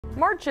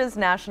March is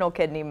National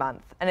Kidney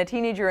Month, and a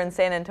teenager in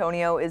San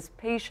Antonio is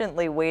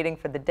patiently waiting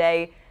for the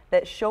day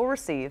that she'll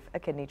receive a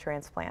kidney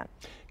transplant.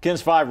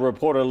 KENS 5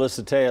 reporter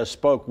Alyssa Teja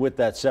spoke with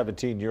that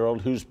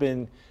 17-year-old who's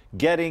been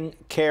getting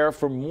care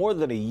for more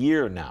than a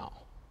year now.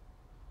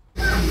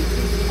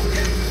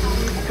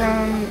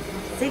 From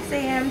 6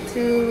 a.m.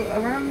 to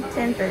around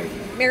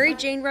 10:30. Mary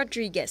Jane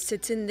Rodriguez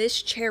sits in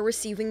this chair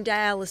receiving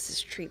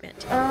dialysis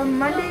treatment.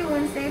 Monday,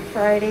 Wednesday,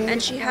 Friday.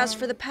 And she has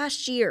for the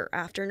past year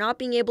after not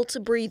being able to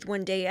breathe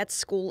one day at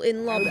school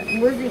in Lubbock.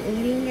 I wasn't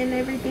eating and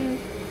everything,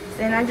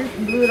 and I just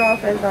blew it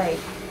off as like,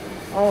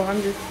 oh,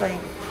 I'm just like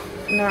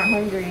not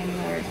hungry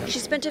anymore. She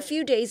spent a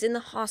few days in the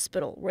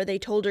hospital where they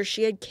told her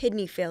she had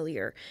kidney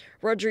failure.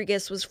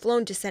 Rodriguez was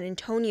flown to San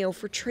Antonio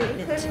for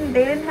treatment.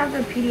 They didn't have the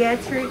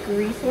pediatric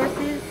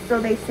resources, so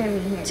they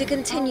sent me here. To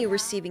continue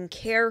receiving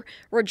care,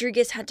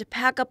 Rodriguez had to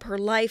pack up her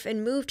life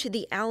and move to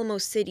the Alamo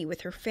City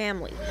with her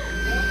family.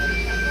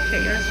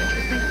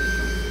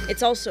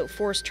 It's also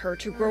forced her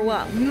to grow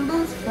up. You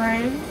lose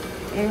friends,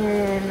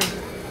 and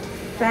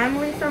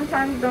family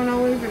sometimes don't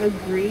always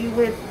agree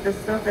with the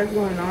stuff that's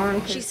going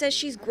on. She says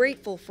she's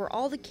grateful for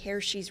all the care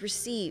she's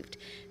received.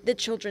 The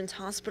Children's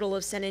Hospital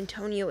of San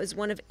Antonio is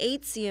one of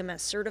 8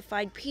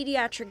 CMS-certified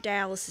pediatric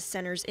dialysis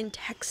centers in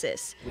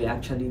Texas. We're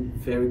actually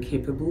very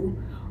capable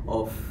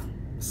of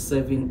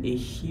serving a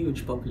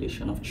huge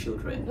population of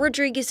children.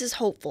 Rodriguez is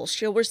hopeful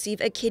she'll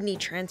receive a kidney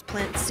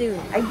transplant soon.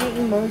 I get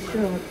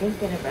emotional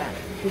thinking about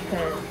it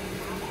because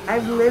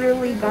I've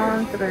literally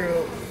gone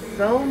through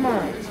so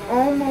much,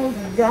 almost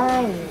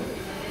dying,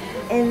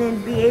 and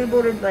then be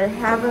able to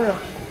have a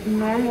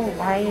normal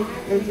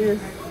life. It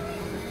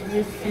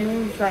just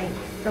seems like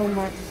so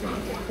much to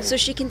me. So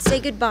she can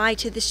say goodbye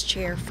to this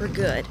chair for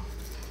good.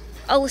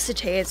 Alyssa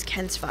Teja,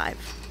 KENS 5.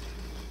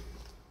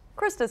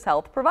 Krista's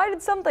Health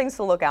provided some things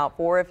to look out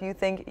for if you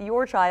think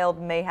your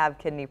child may have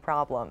kidney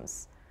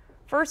problems.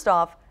 First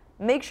off,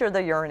 make sure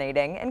they're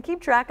urinating and keep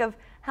track of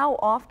how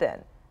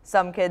often.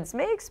 Some kids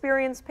may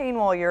experience pain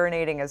while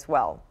urinating as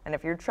well, and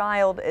if your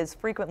child is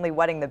frequently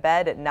wetting the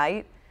bed at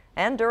night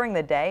and during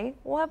the day,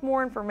 we'll have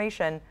more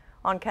information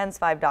on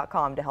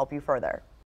KENS5.com to help you further.